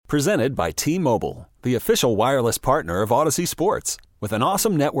Presented by T-Mobile, the official wireless partner of Odyssey Sports. With an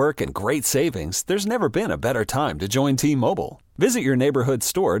awesome network and great savings, there's never been a better time to join T-Mobile. Visit your neighborhood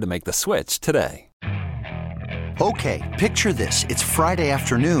store to make the switch today. Okay, picture this. It's Friday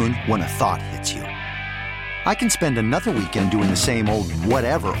afternoon when a thought hits you. I can spend another weekend doing the same old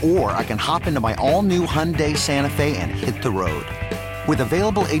whatever, or I can hop into my all-new Hyundai Santa Fe and hit the road. With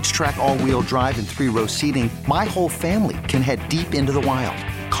available H-Track all-wheel drive and 3-row seating, my whole family can head deep into the wild.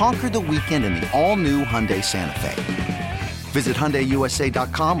 Conquer the weekend in the all-new Hyundai Santa Fe. Visit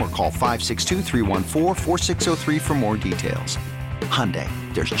HyundaiUSA.com or call 562-314-4603 for more details. Hyundai,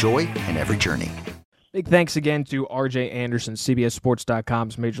 there's joy in every journey. Big thanks again to RJ Anderson,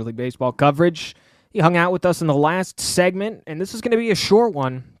 CBSSports.com's Major League Baseball coverage. He hung out with us in the last segment, and this is going to be a short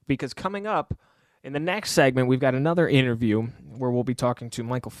one because coming up in the next segment, we've got another interview where we'll be talking to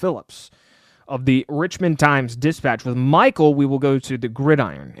Michael Phillips of the Richmond Times-Dispatch. With Michael, we will go to the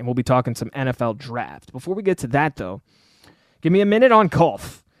Gridiron, and we'll be talking some NFL draft. Before we get to that, though, give me a minute on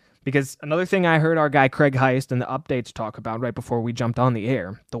golf, because another thing I heard our guy Craig Heist and the updates talk about right before we jumped on the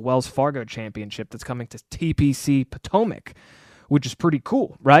air, the Wells Fargo Championship that's coming to TPC Potomac, which is pretty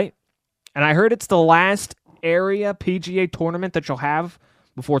cool, right? And I heard it's the last area PGA tournament that you'll have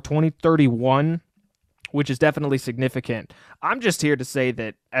before 2031, which is definitely significant. I'm just here to say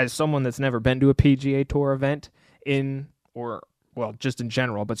that as someone that's never been to a PGA Tour event just in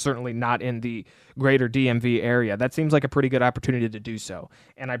general, but certainly not in the greater DMV area, that seems like a pretty good opportunity to do so.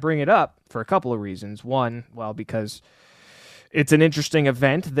 And I bring it up for a couple of reasons. One, because it's an interesting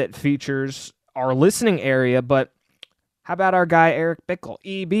event that features our listening area, but how about our guy Eric Bickel,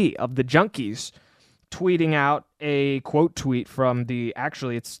 EB of the Junkies, tweeting out a quote tweet from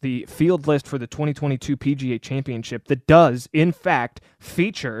it's the field list for the 2022 PGA Championship that does, in fact,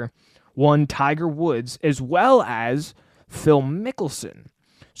 feature one Tiger Woods as well as Phil Mickelson.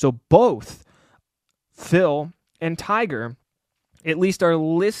 So both Phil and Tiger at least are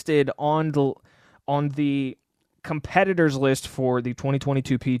listed on the competitors list for the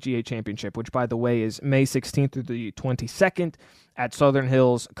 2022 PGA Championship, which, by the way, is May 16th through the 22nd at Southern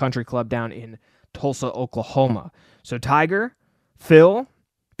Hills Country Club down in Tulsa, Oklahoma. So Tiger, Phil,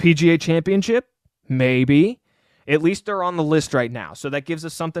 PGA Championship, maybe. At least they're on the list right now, so that gives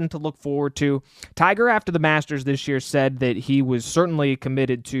us something to look forward to. Tiger, after the Masters this year, said that he was certainly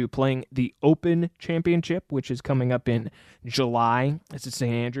committed to playing the Open Championship, which is coming up in July. It's at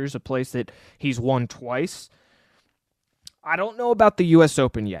St. Andrews, a place that he's won twice. I don't know about the U.S.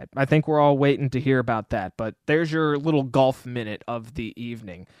 Open yet. I think we're all waiting to hear about that, but there's your little golf minute of the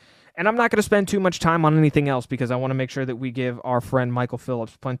evening. And I'm not going to spend too much time on anything else because I want to make sure that we give our friend Michael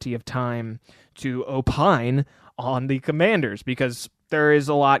Phillips plenty of time to opine on the Commanders, because there is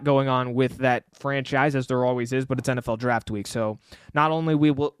a lot going on with that franchise, as there always is, but it's NFL Draft Week. So not only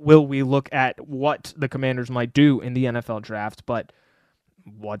will we look at what the Commanders might do in the NFL Draft, but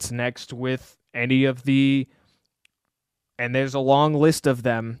what's next with any of the, and there's a long list of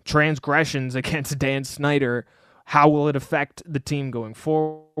them, transgressions against Dan Snyder. How will it affect the team going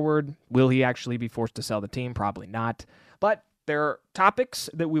forward? Will he actually be forced to sell the team? Probably not. But there are topics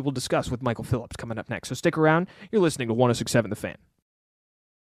that we will discuss with Michael Phillips coming up next. So stick around. You're listening to 106.7 The Fan.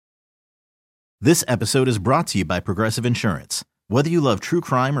 This episode is brought to you by Progressive Insurance. Whether you love true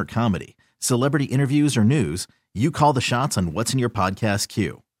crime or comedy, celebrity interviews or news, you call the shots on what's in your podcast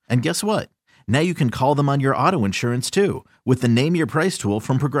queue. And guess what? Now you can call them on your auto insurance too with the Name Your Price tool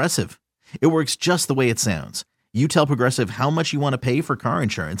from Progressive. It works just the way it sounds. You tell Progressive how much you want to pay for car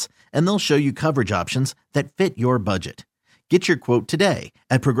insurance, and they'll show you coverage options that fit your budget. Get your quote today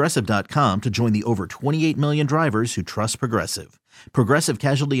at Progressive.com to join the over 28 million drivers who trust Progressive. Progressive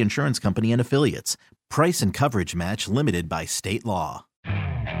Casualty Insurance Company and Affiliates. Price and coverage match limited by state law.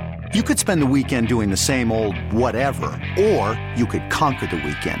 You could spend the weekend doing the same old whatever, or you could conquer the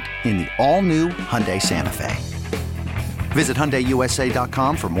weekend in the all-new Hyundai Santa Fe. Visit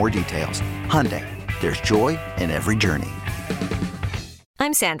HyundaiUSA.com for more details. Hyundai. There's joy in every journey.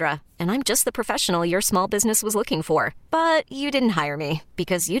 I'm Sandra, and I'm just the professional your small business was looking for. But you didn't hire me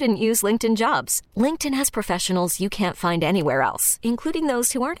because you didn't use LinkedIn Jobs. LinkedIn has professionals you can't find anywhere else, including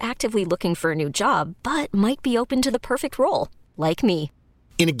those who aren't actively looking for a new job, but might be open to the perfect role, like me.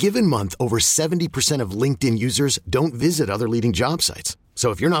 In a given month, over 70% of LinkedIn users don't visit other leading job sites.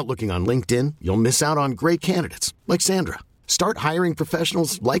 So if you're not looking on LinkedIn, you'll miss out on great candidates like Sandra. Start hiring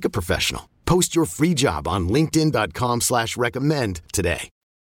professionals like a professional. Post your free job on linkedin.com/recommend today.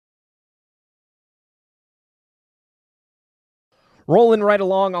 Rolling right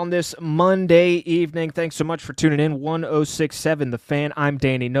along on this Monday evening. Thanks so much for tuning in. 106.7 The Fan. I'm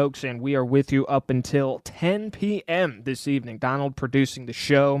Danny Noakes, and we are with you up until 10 p.m. this evening. Donald producing the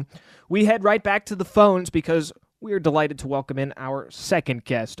show. We head right back to the phones because we are delighted to welcome in our second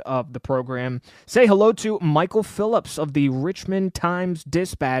guest of the program. Say hello to Michael Phillips of the Richmond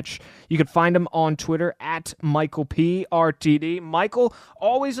Times-Dispatch. You can find him on Twitter at MichaelPRTD. Michael,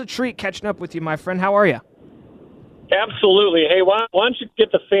 always a treat catching up with you, my friend. How are you? Absolutely. Hey, why don't you get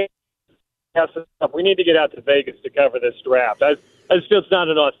the fans up? We need to get out to Vegas to cover this draft. I just feel it's not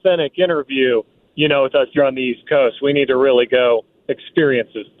an authentic interview, with us here on the East Coast. We need to really go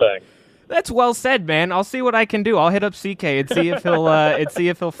experience this thing. That's well said, man. I'll see what I can do. I'll hit up CK and see if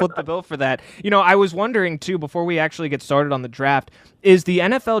he'll foot the bill for that. I was wondering too, before we actually get started on the draft, is the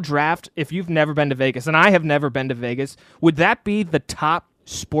NFL draft, if you've never been to Vegas, and I have never been to Vegas, would that be the top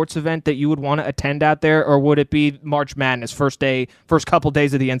sports event that you would want to attend out there, or would it be March Madness, first couple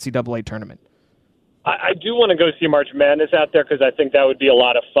days of the NCAA tournament? I do want to go see March Madness out there because I think that would be a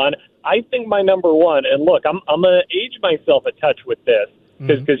lot of fun. I think my number one, and look, I'm going to age myself a touch with this,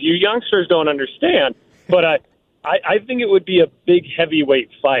 because you youngsters don't understand, but I think it would be a big heavyweight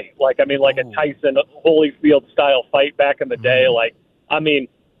fight. A Tyson Holyfield style fight back in the day.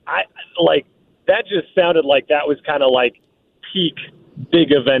 That just sounded like that was kind of like peak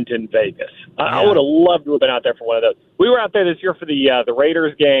big event in Vegas. I would have loved to have been out there for one of those. We were out there this year for the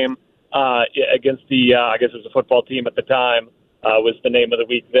Raiders game against the I guess it was a football team at the time, was the name of the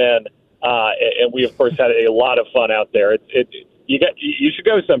week then, and we of course had a lot of fun out there. You should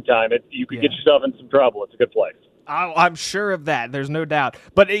go sometime. You could get yourself in some trouble. It's a good place. I'm sure of that. There's no doubt.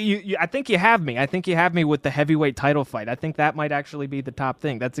 But I think you have me. I think you have me with the heavyweight title fight. I think that might actually be the top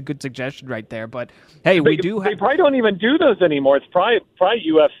thing. That's a good suggestion right there. But hey, they probably don't even do those anymore. It's probably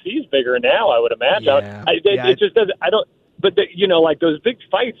UFC's bigger now, I would imagine. It just doesn't. I don't. But those big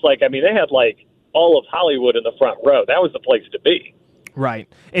fights. They had all of Hollywood in the front row. That was the place to be.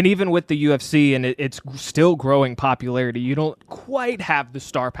 Right. And even with the UFC and it's still growing popularity, you don't quite have the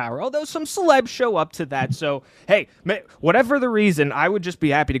star power, although some celebs show up to that. So, hey, whatever the reason, I would just be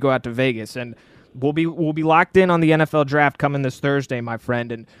happy to go out to Vegas, and we'll be locked in on the NFL draft coming this Thursday, my friend.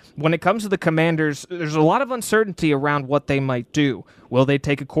 And when it comes to the Commanders, there's a lot of uncertainty around what they might do. Will they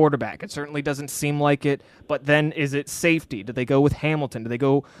take a quarterback? It certainly doesn't seem like it. But then is it safety? Do they go with Hamilton? Do they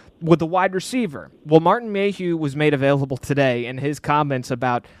go with the wide receiver? Well, Martin Mayhew was made available today, and his comments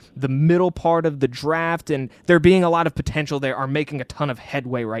about the middle part of the draft and there being a lot of potential there are making a ton of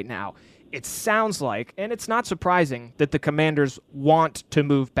headway right now. It sounds like, and it's not surprising, that the Commanders want to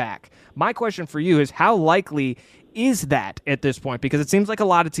move back. My question for you is, how likely is that at this point? Because it seems like a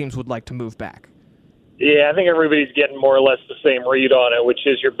lot of teams would like to move back. Yeah, I think everybody's getting more or less the same read on it, which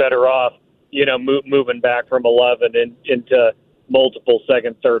is you're better off, moving back from 11 into multiple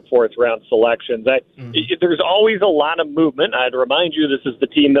second, third, fourth round selections. There's always a lot of movement. I'd remind you, this is the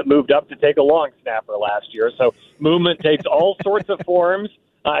team that moved up to take a long snapper last year. So movement takes all sorts of forms.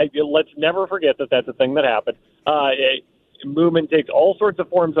 Let's never forget that that's a thing that happened. Movement takes all sorts of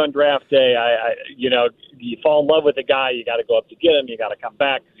forms on draft day. You fall in love with a guy, you got to go up to get him. You got to come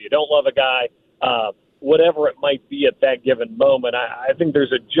back because you don't love a guy. Whatever it might be at that given moment, I think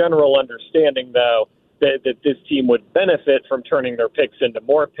there's a general understanding, though, that this team would benefit from turning their picks into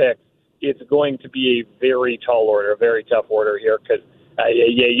more picks. It's going to be a very tall order, a very tough order here because,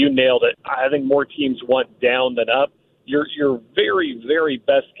 you nailed it. I think more teams want down than up. Your very, very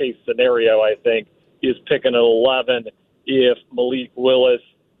best case scenario, I think, is picking an 11 if Malik Willis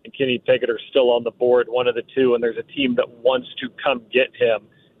and Kenny Pickett are still on the board, one of the two, and there's a team that wants to come get him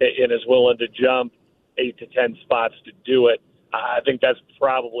and is willing to jump 8 to 10 spots to do it. I think that's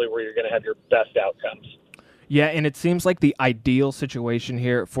probably where you're going to have your best outcomes. Yeah, and it seems like the ideal situation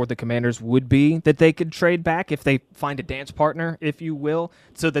here for the Commanders would be that they could trade back if they find a dance partner, if you will,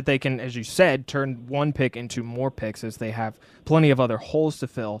 so that they can, as you said, turn one pick into more picks as they have plenty of other holes to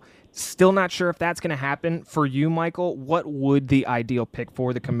fill. Still not sure if that's going to happen. For you, Michael, what would the ideal pick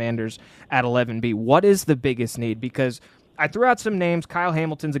for the Commanders at 11 be? What is the biggest need? Because I threw out some names. Kyle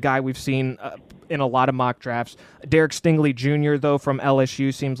Hamilton's a guy we've seen in a lot of mock drafts. Derek Stingley Jr., though, from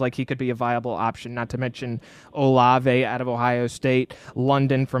LSU seems like he could be a viable option, not to mention Olave out of Ohio State,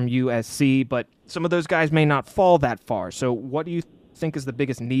 London from USC, but some of those guys may not fall that far. So what do you think is the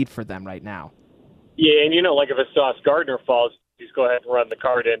biggest need for them right now? Yeah, and if a Sauce Gardner falls, just go ahead and run the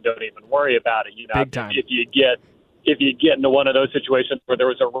card in. Don't even worry about it. Big time. If you get into one of those situations where there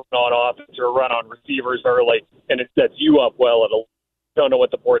was a run on offense or a run on receivers early, and it sets you up well, don't know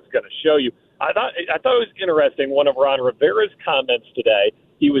what the board's going to show you. I thought it was interesting. One of Ron Rivera's comments today,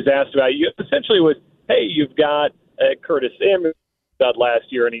 he was asked about, essentially was, hey, you've got Curtis Samuel, stud last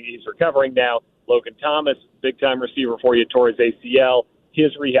year, and he's recovering now. Logan Thomas, big-time receiver for you, tore his ACL.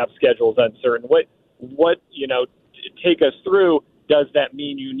 His rehab schedule is uncertain. Take us through, does that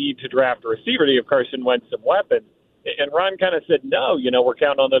mean you need to draft a receiver to give Carson Wentz some weapons? And Ron kind of said, no, we're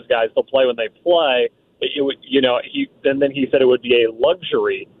counting on those guys. They'll play when they play. Then he said it would be a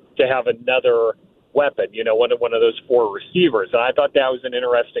luxury to have another weapon, one of those four receivers. And I thought that was an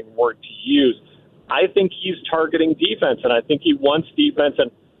interesting word to use. I think he's targeting defense, and I think he wants defense,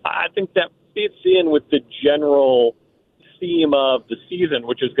 and I think that fits in with the general theme of the season,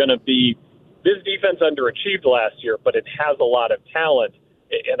 which is going to be this defense underachieved last year, but it has a lot of talent,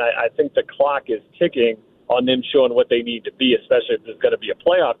 and I think the clock is ticking on them showing what they need to be, especially if there's going to be a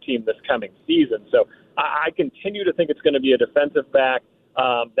playoff team this coming season. So I continue to think it's going to be a defensive back.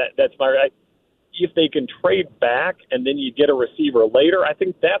 That's my – if they can trade back and then you get a receiver later, I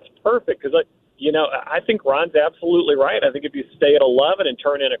think that's perfect because, I think Ron's absolutely right. I think if you stay at 11 and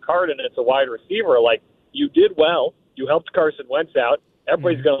turn in a card and it's a wide receiver, you did well. You helped Carson Wentz out.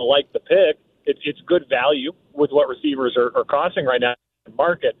 Everybody's going to like the pick. It's good value with what receivers are costing right now in the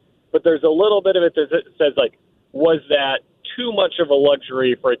market. But there's a little bit of it that says, was that too much of a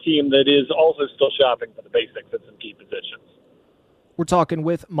luxury for a team that is also still shopping for the basics at some key positions? We're talking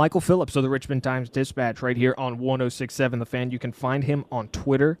with Michael Phillips of the Richmond Times-Dispatch right here on 106.7 The Fan. You can find him on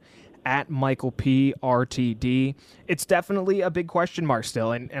Twitter at Michael P. RTD. It's definitely a big question mark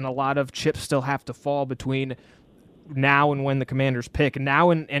still, and a lot of chips still have to fall between now and when the Commanders pick, now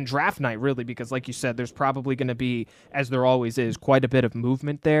and draft night, really, because like you said, there's probably going to be, as there always is, quite a bit of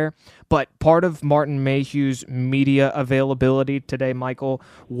movement there. But part of Martin Mayhew's media availability today, Michael,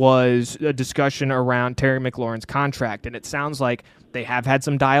 was a discussion around Terry McLaurin's contract, and it sounds like they have had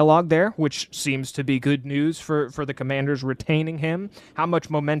some dialogue there, which seems to be good news for the Commanders retaining him. How much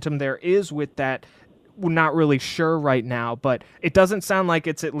momentum there is with that, we're not really sure right now, but it doesn't sound like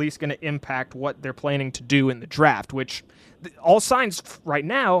it's at least going to impact what they're planning to do in the draft, which all signs right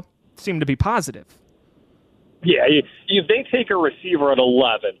now seem to be positive. Yeah, if they take a receiver at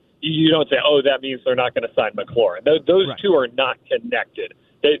 11, you don't say, that means they're not going to sign McLaurin. Those right. Two are not connected.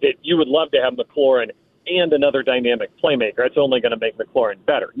 You would love to have McLaurin and another dynamic playmaker. It's only going to make McLaurin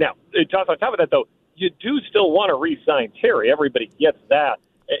better. Now, on top of that, though, you do still want to re-sign Terry. Everybody gets that.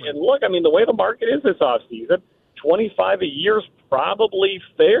 And look, the way the market is this offseason, $25 a year is probably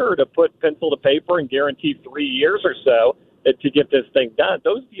fair to put pencil to paper and guarantee 3 years or so to get this thing done.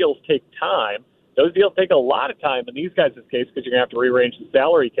 Those deals take time. Those deals take a lot of time in these guys' case because you're going to have to rearrange the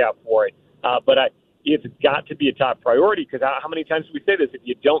salary cap for it. But it's got to be a top priority because how many times do we say this? If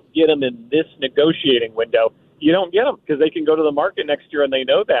you don't get them in this negotiating window, you don't get them because they can go to the market next year and they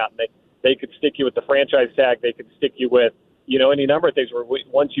know that. And they could stick you with the franchise tag. They could stick you with any number of things where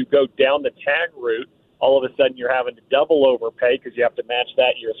once you go down the tag route, all of a sudden you're having to double overpay because you have to match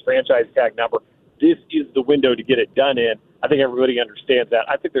that year's franchise tag number. This is the window to get it done in. I think everybody understands that.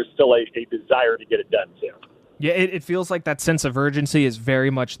 I think there's still a desire to get it done soon. Yeah, it feels like that sense of urgency is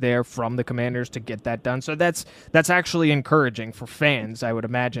very much there from the Commanders to get that done. So that's actually encouraging for fans, I would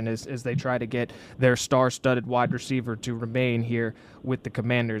imagine, as they try to get their star-studded wide receiver to remain here with the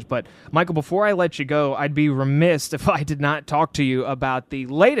Commanders. But, Michael, before I let you go, I'd be remiss if I did not talk to you about the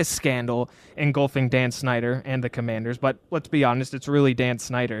latest scandal engulfing Dan Snyder and the Commanders. But let's be honest, it's really Dan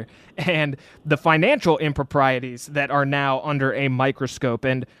Snyder and the financial improprieties that are now under a microscope.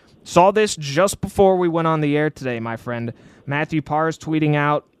 And saw this just before we went on the air today, my friend. Matthew Pars tweeting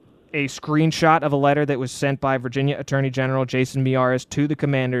out a screenshot of a letter that was sent by Virginia Attorney General Jason Miyares to the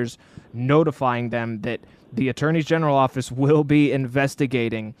Commanders, notifying them that the Attorney General office will be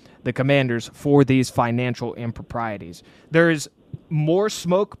investigating the Commanders for these financial improprieties. There is more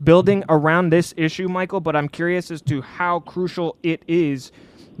smoke building around this issue, Michael, but I'm curious as to how crucial it is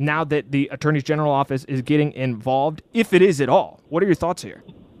now that the Attorney General office is getting involved, if it is at all. What are your thoughts here?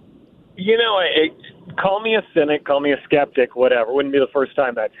 Call me a cynic, call me a skeptic, whatever. Wouldn't be the first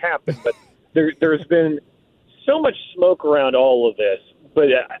time that's happened. But there's been so much smoke around all of this. But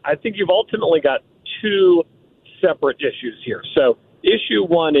I think you've ultimately got two separate issues here. So issue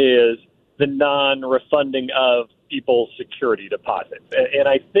one is the non-refunding of people's security deposits. And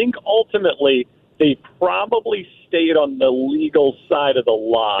I think ultimately they probably stayed on the legal side of the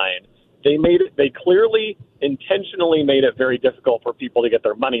line. They clearly intentionally made it very difficult for people to get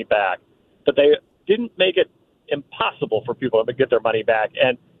their money back, but they didn't make it impossible for people to get their money back.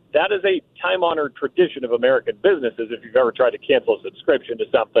 And that is a time-honored tradition of American businesses if you've ever tried to cancel a subscription to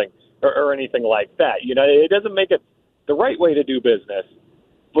something or anything like that. It doesn't make it the right way to do business,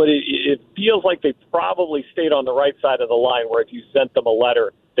 but it feels like they probably stayed on the right side of the line where if you sent them a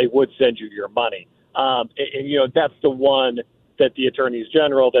letter, they would send you your money. And that's the one that the attorneys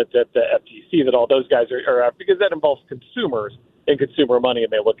general, that the FTC, that all those guys are out, because that involves consumers and consumer money,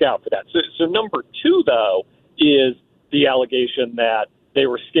 and they look out for that. So number two, though, is the allegation that they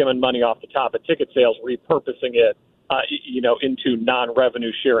were skimming money off the top of ticket sales, repurposing it, into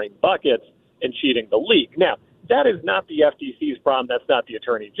non-revenue sharing buckets and cheating the league. Now, that is not the FTC's problem. That's not the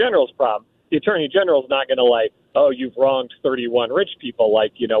Attorney General's problem. The Attorney General's not going to you've wronged 31 rich people.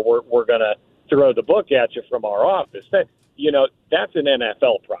 We're going to throw the book at you from our office. That's an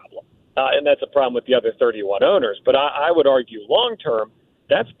NFL problem. And that's a problem with the other 31 owners. But I would argue long-term,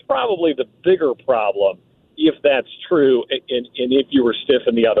 that's probably the bigger problem if that's true and if you were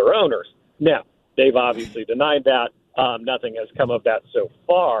stiffing the other owners. Now, they've obviously denied that. Nothing has come of that so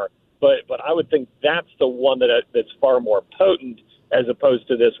far. But I would think that's the one that's far more potent as opposed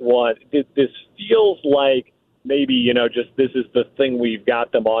to this one. This feels like maybe, just this is the thing we've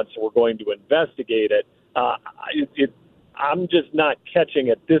got them on, so we're going to investigate it. I'm just not catching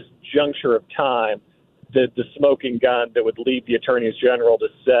at this juncture of time the smoking gun that would lead the attorneys general to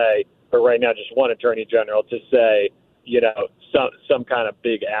say, or right now just one attorney general to say, some kind of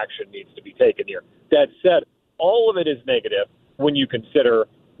big action needs to be taken here. That said, all of it is negative when you consider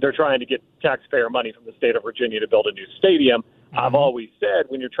they're trying to get taxpayer money from the state of Virginia to build a new stadium. I've always said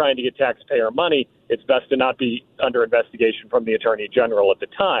when you're trying to get taxpayer money, it's best to not be under investigation from the attorney general at the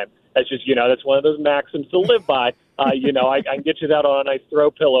time. That's just, that's one of those maxims to live by. I can get you that on a nice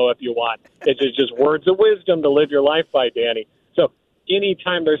throw pillow if you want. It's just words of wisdom to live your life by, Danny. So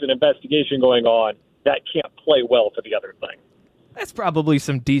anytime there's an investigation going on, that can't play well for the other thing. That's probably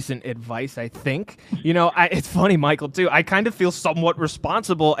some decent advice, I think. It's funny, Michael, too. I kind of feel somewhat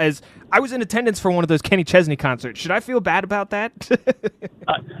responsible as I was in attendance for one of those Kenny Chesney concerts. Should I feel bad about that?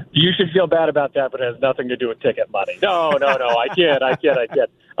 You should feel bad about that, but it has nothing to do with ticket money. No, I kid. I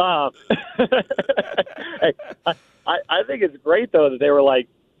think it's great, though, that they were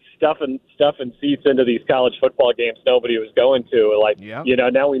stuffing seats into these college football games nobody was going to.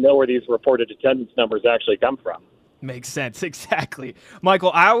 Now we know where these reported attendance numbers actually come from. Makes sense. Exactly.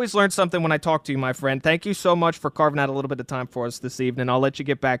 Michael, I always learn something when I talk to you, my friend. Thank you so much for carving out a little bit of time for us this evening. I'll let you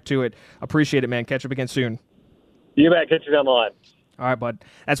get back to it. Appreciate it, man. Catch up again soon. You bet. Catch you down the line. All right, bud.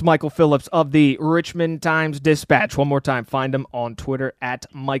 That's Michael Phillips of the Richmond Times-Dispatch. One more time, find him on Twitter at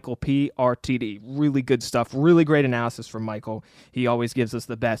MichaelPRTD. Really good stuff. Really great analysis from Michael. He always gives us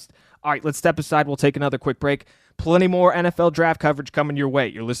the best. All right, let's step aside. We'll take another quick break. Plenty more NFL draft coverage coming your way.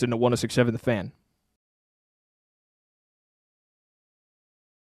 You're listening to 106.7 The Fan.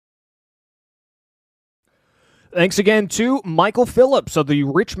 Thanks again to Michael Phillips of the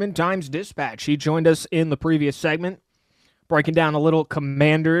Richmond Times-Dispatch. He joined us in the previous segment, breaking down a little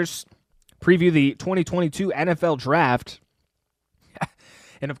Commanders, preview the 2022 NFL Draft.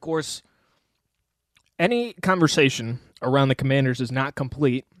 And, of course, any conversation around the Commanders is not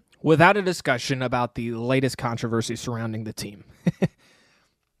complete without a discussion about the latest controversy surrounding the team.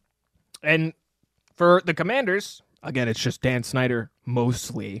 And for the Commanders, again, it's just Dan Snyder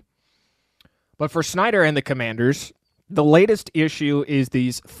mostly. But for Snyder and the Commanders, the latest issue is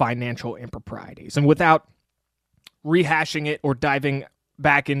these financial improprieties. And without rehashing it or diving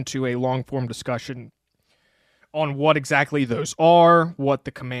back into a long-form discussion on what exactly those are, what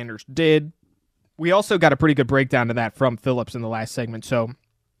the Commanders did, we also got a pretty good breakdown of that from Phillips in the last segment. So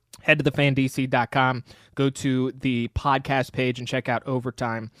head to thefandc.com, go to the podcast page, and check out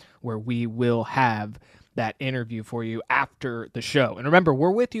Overtime, where we will have that interview for you after the show. And remember,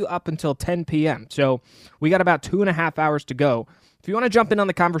 we're with you up until 10 p.m., so we got about 2.5 hours to go. If you want to jump in on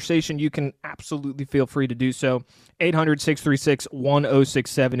the conversation, you can absolutely feel free to do so.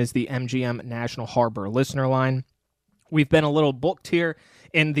 800-636-1067 is the MGM National Harbor listener line. We've been a little booked here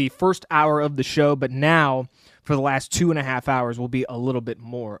in the first hour of the show, but now for the last 2.5 hours, we'll be a little bit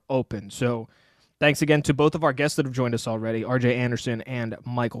more open. So thanks again to both of our guests that have joined us already, RJ Anderson and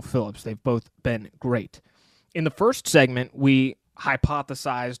Michael Phillips. They've both been great. In the first segment, we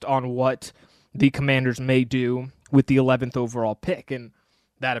hypothesized on what the Commanders may do with the 11th overall pick, and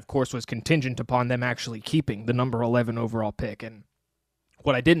that, of course, was contingent upon them actually keeping the number 11 overall pick. And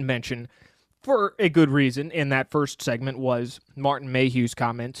what I didn't mention, for a good reason, in that first segment was Martin Mayhew's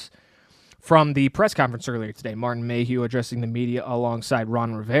comments from the press conference earlier today. Martin Mayhew addressing the media alongside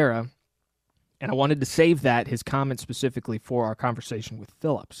Ron Rivera. And I wanted to save his comments specifically for our conversation with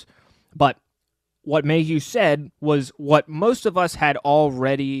Phillips. But what Mayhew said was what most of us had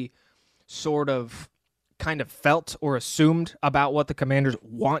already sort of kind of felt or assumed about what the Commanders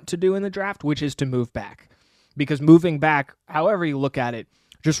want to do in the draft, which is to move back. Because moving back, however you look at it,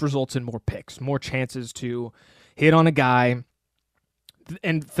 just results in more picks, more chances to hit on a guy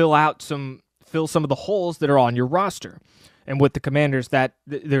and fill some of the holes that are on your roster. And with the Commanders, that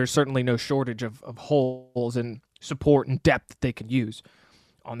there's certainly no shortage of holes and support and depth that they can use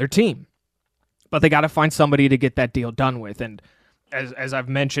on their team. But they got to find somebody to get that deal done with. And as I've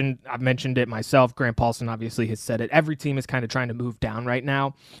mentioned it myself. Grant Paulson obviously has said it. Every team is kind of trying to move down right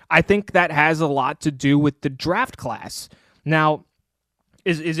now. I think that has a lot to do with the draft class. Now,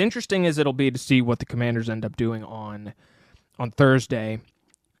 as interesting as it'll be to see what the Commanders end up doing on Thursday,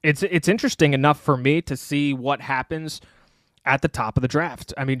 it's interesting enough for me to see what happens at the top of the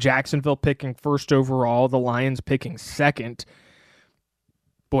draft. I mean, Jacksonville picking first overall, the Lions picking second.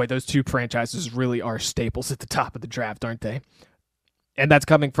 Boy, those two franchises really are staples at the top of the draft, aren't they? And that's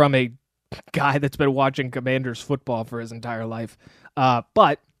coming from a guy that's been watching Commanders football for his entire life.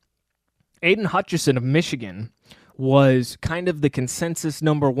 But Aiden Hutchinson of Michigan was kind of the consensus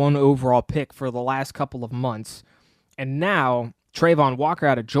number 1 overall pick for the last couple of months. And now Trayvon Walker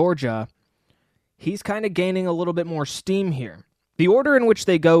out of Georgia, he's kind of gaining a little bit more steam here. The order in which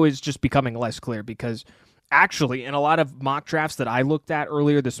they go is just becoming less clear because actually in a lot of mock drafts that I looked at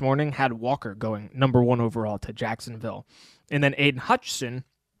earlier this morning had Walker going number 1 overall to Jacksonville. And then Aiden Hutchinson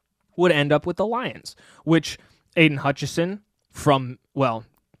would end up with the Lions, which Aiden Hutchinson from, well,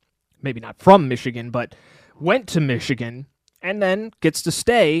 maybe not from Michigan, but went to Michigan and then gets to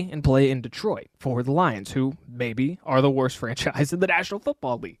stay and play in Detroit for the Lions, who maybe are the worst franchise in the National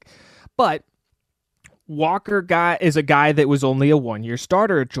Football League. But Walker is a guy that was only a 1-year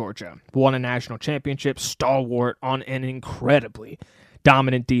starter at Georgia, won a national championship, stalwart on an incredibly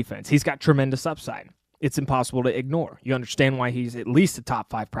dominant defense. He's got tremendous upside. It's impossible to ignore. You understand why he's at least a top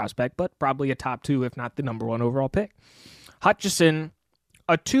 5 prospect, but probably a top 2, if not the number 1 overall pick. Hutchinson,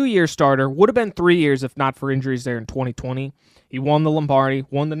 a 2-year starter, would have been 3 years if not for injuries there in 2020. He won the Lombardi,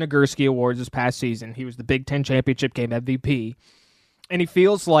 won the Nagurski Awards this past season. He was the Big Ten Championship Game MVP. And he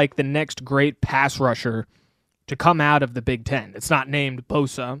feels like the next great pass rusher to come out of the Big Ten. It's not named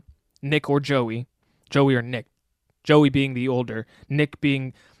Bosa, Nick, or Joey. Joey or Nick. Joey being the older, Nick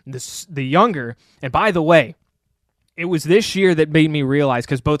being the younger. And by the way, it was this year that made me realize,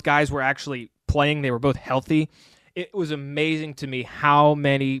 because both guys were actually playing, they were both healthy. It was amazing to me how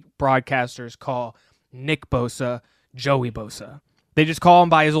many broadcasters call Nick Bosa Joey Bosa. They just call him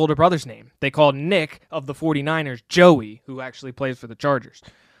by his older brother's name. They called Nick of the 49ers Joey, who actually plays for the Chargers.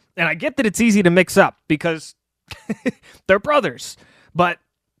 And I get that it's easy to mix up because they're brothers. But,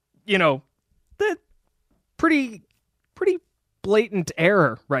 you know, the pretty blatant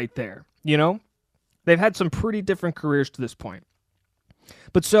error right there, you know? They've had some pretty different careers to this point.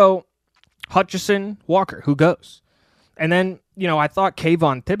 But so, Hutchinson, Walker, who goes? And then, you know, I thought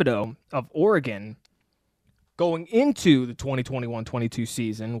Kayvon Thibodeau of Oregon going into the 2021-22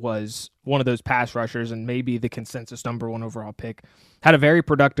 season was one of those pass rushers and maybe the consensus number 1 overall pick. Had a very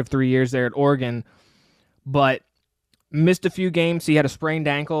productive 3 years there at Oregon, but missed a few games. He had a sprained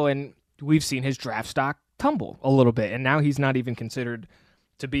ankle, and we've seen his draft stock tumble a little bit, and now he's not even considered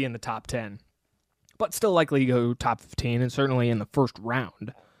to be in the top 10. But still likely to go top 15 and certainly in the first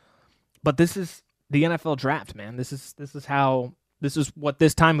round. But this is the NFL draft, man. This is what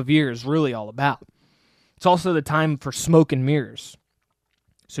this time of year is really all about. It's also the time for smoke and mirrors.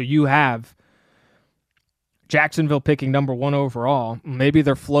 So you have Jacksonville picking number 1 overall. Maybe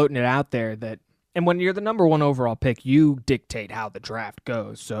they're floating it out there that, and when you're the number 1 overall pick, you dictate how the draft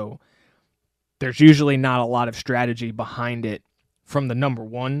goes. So there's usually not a lot of strategy behind it from the number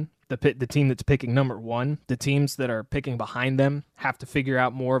 1, the team that's picking number 1. The teams that are picking behind them have to figure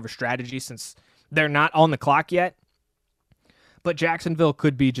out more of a strategy since they're not on the clock yet. But Jacksonville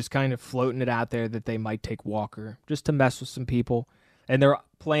could be just kind of floating it out there that they might take Walker just to mess with some people. And they're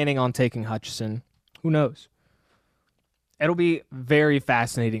planning on taking Hutchinson. Who knows? It'll be very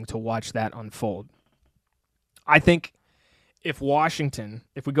fascinating to watch that unfold. I think if we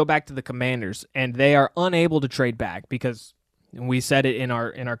go back to the Commanders, and they are unable to trade back because we said it in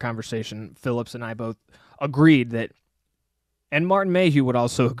our conversation, Phillips and I both agreed that, and Martin Mayhew would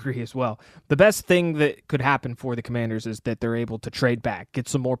also agree as well, the best thing that could happen for the Commanders is that they're able to trade back, get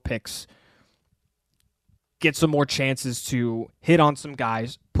some more picks, get some more chances to hit on some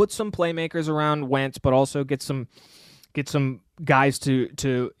guys, put some playmakers around Wentz, but also get some guys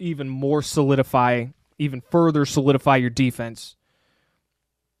to even further solidify your defense.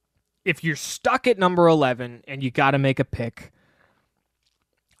 If you're stuck at number 11 and you got to make a pick,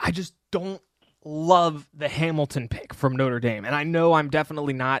 I just don't love the Hamilton pick from Notre Dame. And I know I'm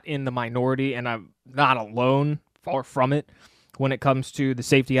definitely not in the minority, and I'm not alone, far from it, when it comes to the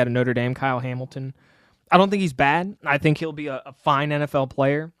safety out of Notre Dame, Kyle Hamilton. I don't think he's bad. I think he'll be a fine NFL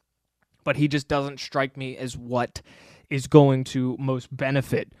player, but he just doesn't strike me as what is going to most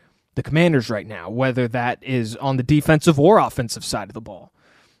benefit the Commanders right now, whether that is on the defensive or offensive side of the ball.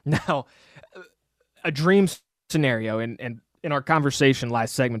 Now, a dream scenario, and in our conversation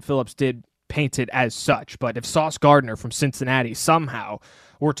last segment, Phillips did paint it as such, but if Sauce Gardner from Cincinnati somehow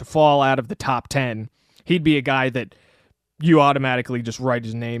were to fall out of the top 10, he'd be a guy that you automatically just write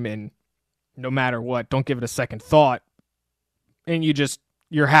his name in no matter what. Don't give it a second thought, and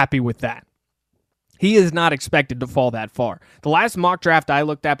you're happy with that. He is not expected to fall that far. The last mock draft I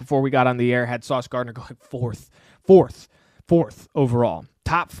looked at before we got on the air had Sauce Gardner going fourth overall.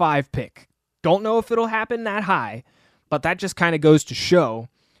 Top 5 pick. Don't know if it'll happen that high, but that just kind of goes to show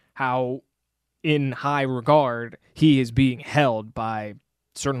how in high regard he is being held by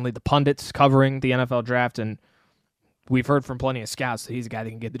certainly the pundits covering the NFL draft, and we've heard from plenty of scouts that he's a guy that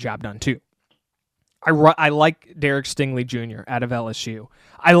can get the job done too. I like Derek Stingley Jr. out of LSU.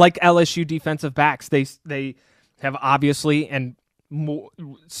 I like LSU defensive backs. They have obviously, and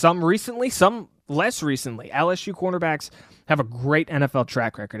some recently, some less recently, LSU cornerbacks have a great NFL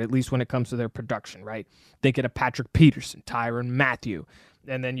track record, at least when it comes to their production, right? Thinking of Patrick Peterson, Tyrann Mathieu,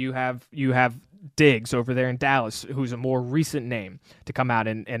 and then you have Diggs over there in Dallas, who's a more recent name to come out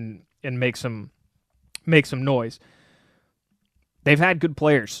and make some noise. They've had good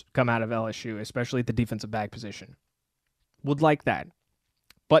players come out of LSU, especially at the defensive back position. Would like that.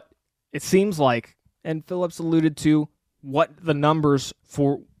 But it seems like, and Phillips alluded to, what the numbers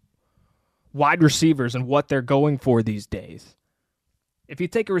for wide receivers and what they're going for these days. If you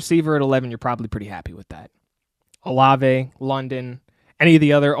take a receiver at 11, you're probably pretty happy with that. Olave, London, any of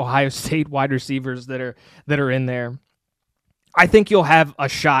the other Ohio State wide receivers that are in there. I think you'll have a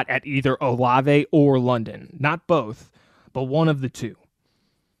shot at either Olave or London. Not both, but one of the two.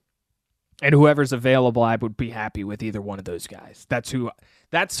 And whoever's available, I would be happy with either one of those guys. That's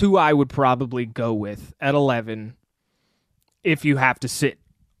who I would probably go with at 11 if you have to sit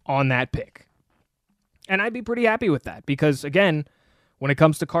on that pick. And I'd be pretty happy with that because, again, when it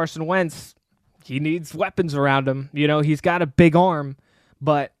comes to Carson Wentz, he needs weapons around him. You know, he's got a big arm,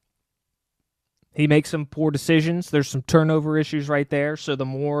 but he makes some poor decisions. There's some turnover issues right there. So the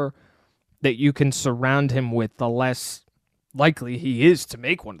more that you can surround him with, the less likely he is to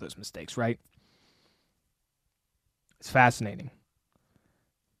make one of those mistakes, right? It's fascinating.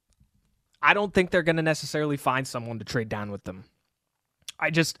 I don't think they're going to necessarily find someone to trade down with them.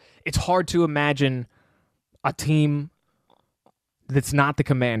 It's hard to imagine a team that's not the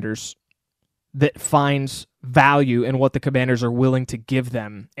Commanders that finds value in what the Commanders are willing to give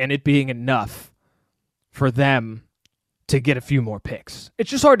them and it being enough for them to get a few more picks. It's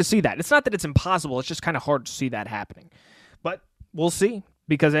just hard to see that. It's not that it's impossible. It's just kind of hard to see that happening. But we'll see,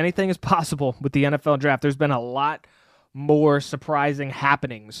 because anything is possible with the NFL draft. There's been a lot more surprising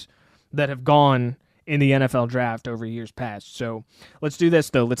happenings that have gone in the NFL draft over years past. So let's do this,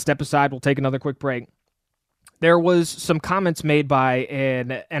 though. Let's step aside. We'll take another quick break. There was some comments made by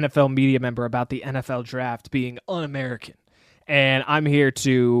an NFL media member about the NFL draft being un-American. And I'm here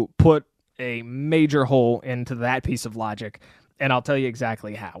to put a major hole into that piece of logic, and I'll tell you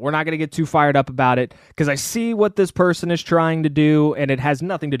exactly how. We're not going to get too fired up about it because I see what this person is trying to do, and it has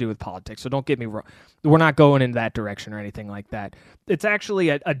nothing to do with politics, so don't get me wrong. We're not going in that direction or anything like that. It's actually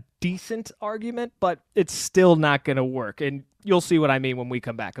a decent argument, but it's still not going to work, and you'll see what I mean when we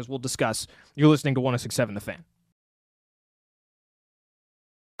come back because we'll discuss. You're listening to 106.7 The Fan.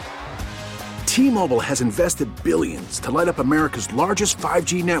 T-Mobile has invested billions to light up America's largest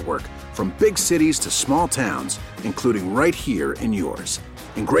 5G network, from big cities to small towns, including right here in yours.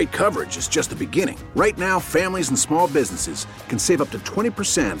 And great coverage is just the beginning. Right now, families and small businesses can save up to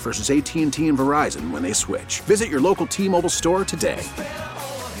 20% versus AT&T and Verizon when they switch. Visit your local T-Mobile store today.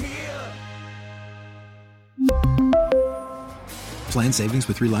 Plan savings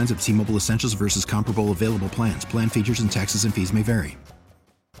with 3 lines of T-Mobile Essentials versus comparable available plans. Plan features and taxes and fees may vary.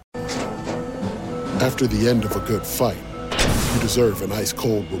 After the end of a good fight, you deserve an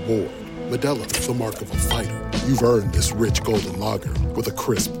ice-cold reward. Modelo is the mark of a fighter. You've earned this rich golden lager with a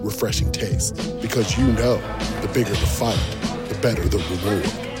crisp, refreshing taste. Because you know, the bigger the fight, the better the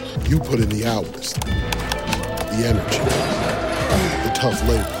reward. You put in the hours, the energy, the tough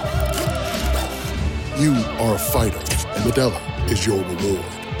labor. You are a fighter, and Modelo is your reward.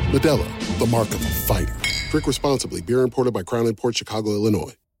 Modelo, the mark of a fighter. Drink responsibly. Beer imported by Crown Imports, Chicago,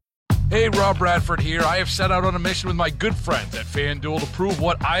 Illinois. Hey, Rob Bradford here. I have set out on a mission with my good friends at FanDuel to prove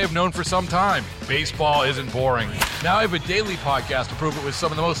what I have known for some time. Baseball isn't boring. Now I have a daily podcast to prove it with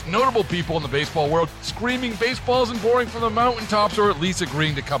some of the most notable people in the baseball world, screaming baseballs and boring from the mountaintops, or at least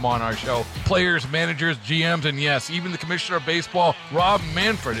agreeing to come on our show. Players, managers, GMs, and yes, even the commissioner of baseball, Rob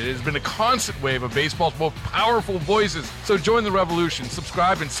Manfred. It has been a constant wave of baseball's most powerful voices. So join the revolution.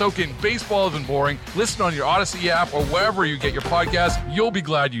 Subscribe and soak in Baseball Isn't Boring. Listen on your Odyssey app or wherever you get your podcasts. You'll be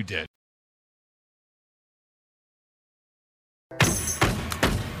glad you did.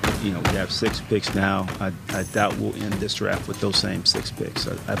 You know, we have 6 picks now. I doubt we'll end this draft with those same 6 picks.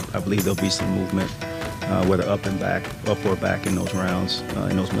 I believe there'll be some movement, whether up or back in those rounds,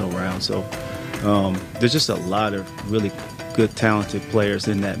 in those middle rounds. So there's just a lot of really good, talented players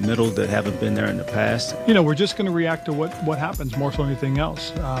in that middle that haven't been there in the past. You know, we're just going to react to what happens more so than anything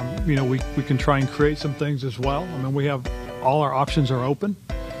else. You know, we can try and create some things as well. I mean, we have all our options are open,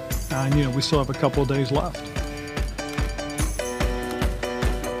 and, you know, we still have a couple of days left.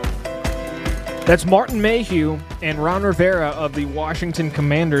 That's Martin Mayhew and Ron Rivera of the Washington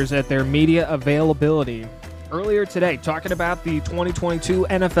Commanders at their media availability earlier today, talking about the 2022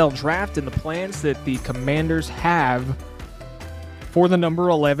 NFL Draft and the plans that the Commanders have for the number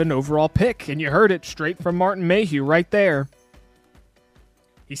 11 overall pick. And you heard it straight from Martin Mayhew right there.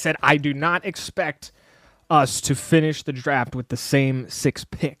 He said, I do not expect us to finish the draft with the same 6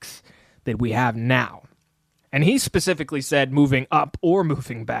 picks that we have now. And he specifically said moving up or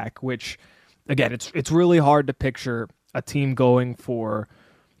moving back, which... Again, it's really hard to picture a team going for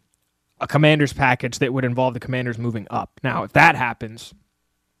a Commanders package that would involve the Commanders moving up. Now, if that happens,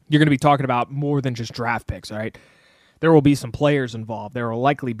 you're going to be talking about more than just draft picks, all right? There will be some players involved. There will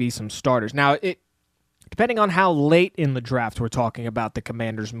likely be some starters. Now, depending on how late in the draft we're talking about the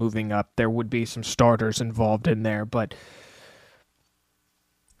Commanders moving up, there would be some starters involved in there, but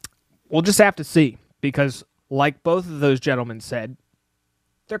we'll just have to see because, like both of those gentlemen said,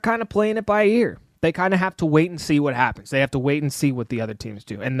 they're kind of playing it by ear. They kind of have to wait and see what happens. They have to wait and see what the other teams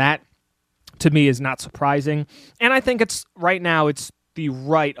do. And that, to me, is not surprising. And I think it's the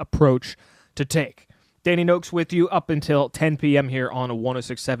right approach to take. Danny Noakes with you up until 10 p.m. here on a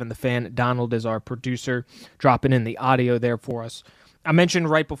 106.7 The Fan. Donald is our producer, dropping in the audio there for us. I mentioned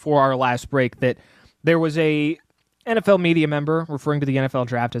right before our last break that there was a NFL media member referring to the NFL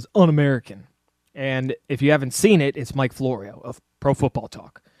Draft as un-American. And if you haven't seen it, it's Mike Florio of Pro Football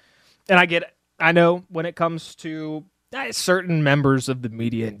Talk. And I get it. I know when it comes to certain members of the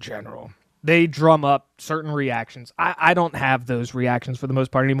media in general, they drum up certain reactions. I don't have those reactions for the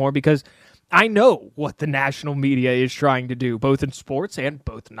most part anymore because I know what the national media is trying to do, both in sports and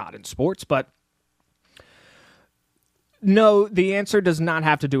both not in sports. But no, the answer does not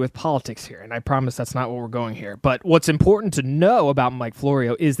have to do with politics here, and I promise that's not what we're going here. But what's important to know about Mike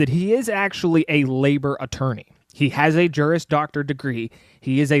Florio is that he is actually a labor attorney. He has a Juris Doctor degree.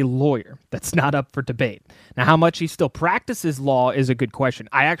 He is a lawyer. That's not up for debate. Now, how much he still practices law is a good question.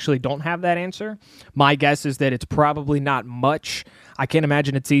 I actually don't have that answer. My guess is that it's probably not much. I can't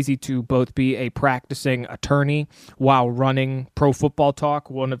imagine it's easy to both be a practicing attorney while running Pro Football Talk,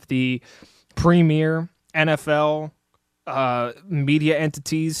 one of the premier NFL media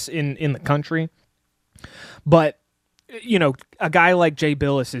entities in the country. But you know, a guy like Jay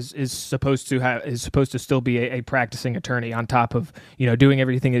Billis is supposed to still be a practicing attorney on top of, you know, doing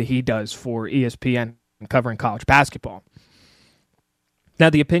everything that he does for ESPN and covering college basketball. Now,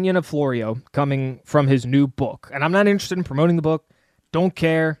 the opinion of Florio coming from his new book, and I'm not interested in promoting the book, don't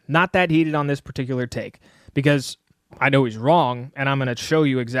care, not that heated on this particular take, because I know he's wrong, and I'm going to show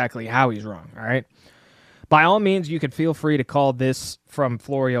you exactly how he's wrong, all right? By all means, you could feel free to call this from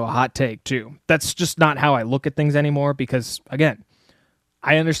Florio a hot take, too. That's just not how I look at things anymore because, again,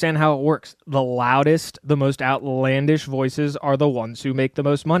 I understand how it works. The loudest, the most outlandish voices are the ones who make the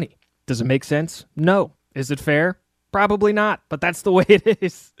most money. Does it make sense? No. Is it fair? Probably not, but that's the way it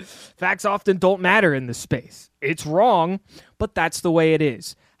is. Facts often don't matter in this space. It's wrong, but that's the way it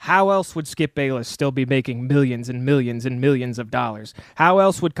is. How else would Skip Bayless still be making millions and millions and millions of dollars? How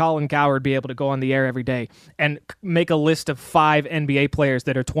else would Colin Cowherd be able to go on the air every day and make a list of 5 NBA players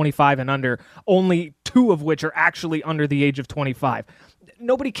that are 25 and under, only 2 of which are actually under the age of 25?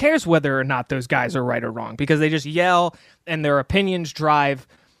 Nobody cares whether or not those guys are right or wrong because they just yell and their opinions drive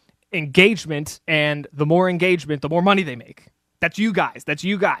engagement, and the more engagement, the more money they make. That's you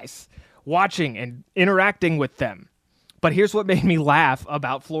guys watching and interacting with them. But here's what made me laugh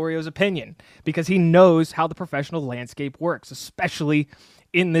about Florio's opinion, because he knows how the professional landscape works, especially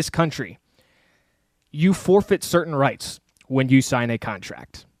in this country. You forfeit certain rights when you sign a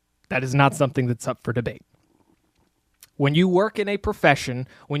contract. That is not something that's up for debate. When you work in a profession,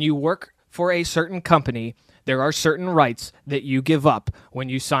 when you work for a certain company, there are certain rights that you give up when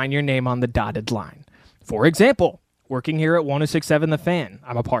you sign your name on the dotted line. For example, working here at 106.7 The Fan.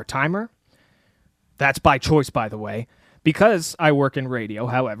 I'm a part-timer. That's by choice, by the way. Because I work in radio,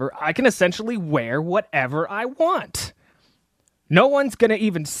 however, I can essentially wear whatever I want. No one's going to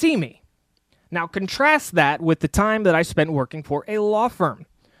even see me. Now, contrast that with the time that I spent working for a law firm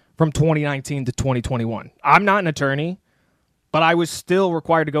from 2019 to 2021. I'm not an attorney, but I was still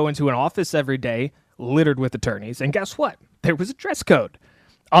required to go into an office every day littered with attorneys. And guess what? There was a dress code,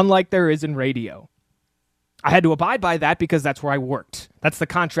 unlike there is in radio. I had to abide by that because that's where I worked. That's the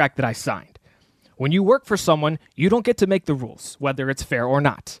contract that I signed. When you work for someone, you don't get to make the rules, whether it's fair or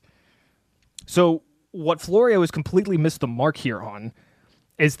not. So what Florio has completely missed the mark here on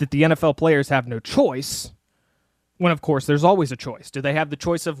is that the NFL players have no choice, when of course there's always a choice. Do they have the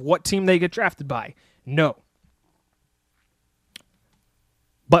choice of what team they get drafted by? No.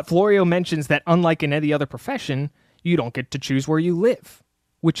 But Florio mentions that unlike in any other profession, you don't get to choose where you live,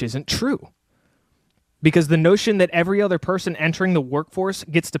 which isn't true. Because the notion that every other person entering the workforce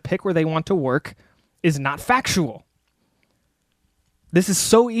gets to pick where they want to work is not factual. This is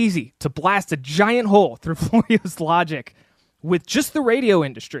so easy to blast a giant hole through Florio's logic with just the radio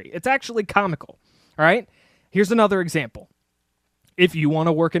industry. It's actually comical. All right? Here's another example. If you want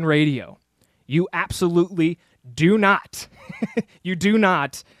to work in radio, you absolutely do not, you do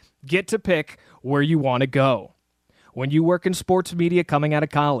not get to pick where you want to go. When you work in sports media coming out of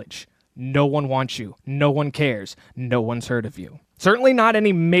college, no one wants you. No one cares. No one's heard of you. Certainly not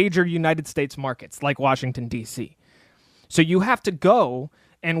any major United States markets like Washington, D.C. So you have to go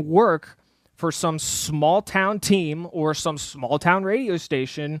and work for some small town team or some small town radio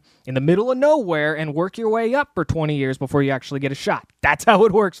station in the middle of nowhere and work your way up for 20 years before you actually get a shot. That's how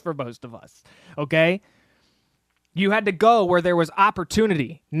it works for most of us, okay? You had to go where there was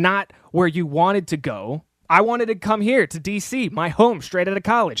opportunity, not where you wanted to go. I wanted to come here to D.C., my home, straight out of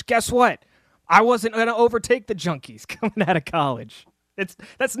college. Guess what? I wasn't going to overtake the junkies coming out of college.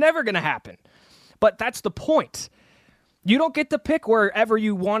 That's never going to happen. But that's the point. You don't get to pick wherever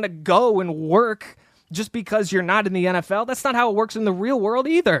you want to go and work just because you're not in the NFL. That's not how it works in the real world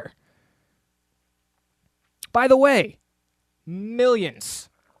either. By the way, millions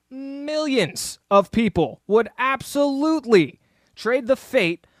of people would absolutely trade the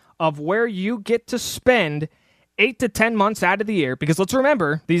fate of where you get to spend 8 to 10 months out of the year, because let's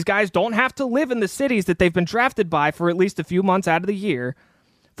remember, these guys don't have to live in the cities that they've been drafted by for at least a few months out of the year,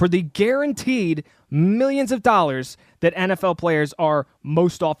 for the guaranteed millions of dollars that NFL players are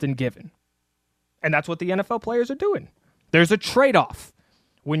most often given. And that's what the NFL players are doing. There's a trade-off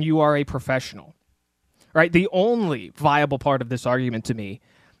when you are a professional. Right? The only viable part of this argument to me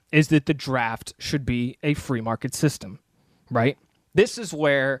is that the draft should be a free market system. Right? This is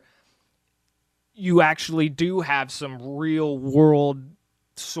where you actually do have some real world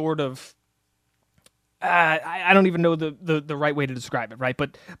sort of I don't even know the right way to describe it, right?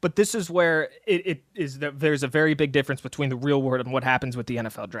 But this is where it is there's a very big difference between the real world and what happens with the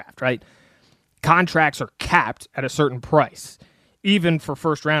NFL draft, right? Contracts are capped at a certain price, even for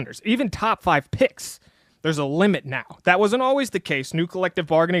first rounders, even top 5 picks. There's a limit now. That wasn't always the case. New collective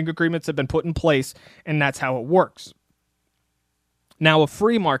bargaining agreements have been put in place, and that's how it works. Now, a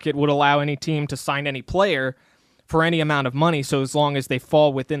free market would allow any team to sign any player for any amount of money, so as long as they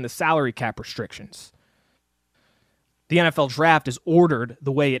fall within the salary cap restrictions. The NFL draft is ordered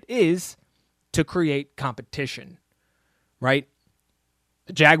the way it is to create competition, right?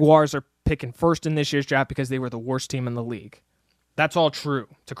 The Jaguars are picking first in this year's draft because they were the worst team in the league. That's all true,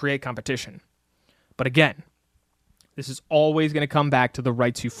 to create competition. But again, this is always going to come back to the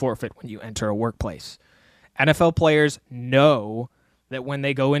rights you forfeit when you enter a workplace. NFL players know that when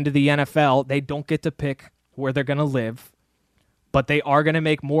they go into the NFL, they don't get to pick where they're going to live, but they are going to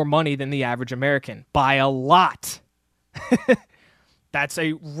make more money than the average American by a lot. That's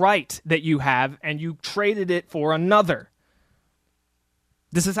a right that you have, and you traded it for another.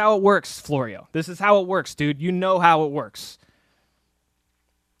 This is how it works, Florio. This is how it works, dude. You know how it works.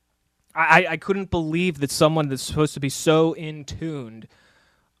 I couldn't believe that someone that's supposed to be so in tuned,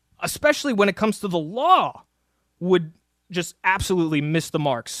 especially when it comes to the law, would just absolutely miss the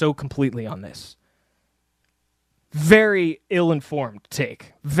mark so completely on this. Very ill-informed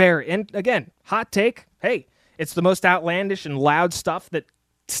take. Very. And again, hot take. Hey, it's the most outlandish and loud stuff that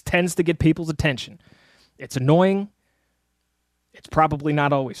tends to get people's attention. It's annoying. It's probably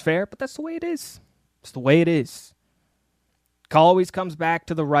not always fair, but that's the way it is. It's the way it is. It always comes back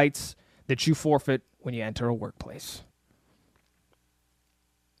to the rights that you forfeit when you enter a workplace.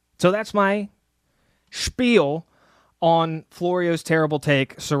 So that's my spiel on Florio's terrible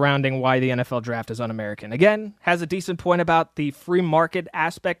take surrounding why the NFL draft is un-American. Again, has a decent point about the free market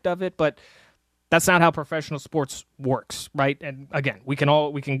aspect of it, but That's not how professional sports works, right? And again, we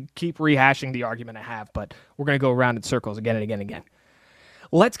can keep rehashing the argument I have, but we're going to go around in circles again and again and again.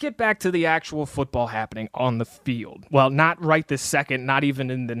 Let's get back to the actual football happening on the field. Well, not right this second, not even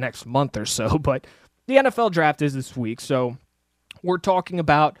in the next month or so, but the NFL draft is this week, so we're talking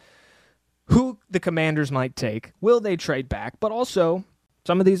about who the Commanders might take. Will they trade back? But also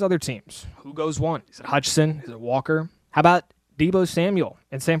some of these other teams. Who goes one? Is it Hutchinson? Is it Walker? How about Deebo Samuel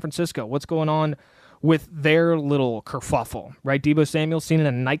in San Francisco? What's going on with their little kerfuffle, right? Deebo Samuel seen in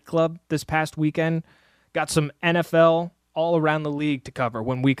a nightclub this past weekend. Got some NFL all around the league to cover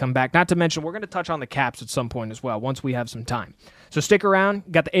when we come back. Not to mention, we're going to touch on the Caps at some point as well once we have some time. So stick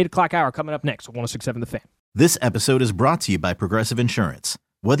around. Got the 8 o'clock hour coming up next on 106.7 The Fan. This episode is brought to you by Progressive Insurance.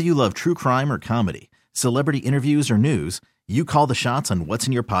 Whether you love true crime or comedy, celebrity interviews or news, you call the shots on what's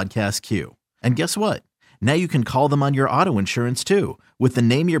in your podcast queue. And guess what? Now you can call them on your auto insurance too with the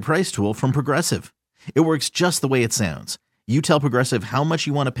Name Your Price tool from Progressive. It works just the way it sounds. You tell Progressive how much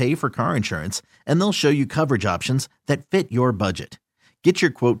you want to pay for car insurance, and they'll show you coverage options that fit your budget. Get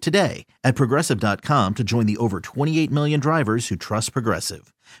your quote today at Progressive.com to join the over 28 million drivers who trust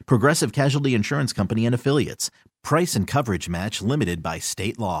Progressive. Progressive Casualty Insurance Company and Affiliates. Price and coverage match limited by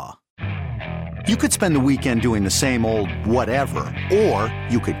state law. You could spend the weekend doing the same old whatever, or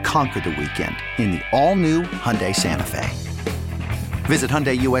you could conquer the weekend in the all-new Hyundai Santa Fe. Visit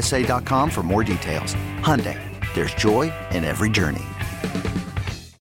HyundaiUSA.com for more details. Hyundai, there's joy in every journey.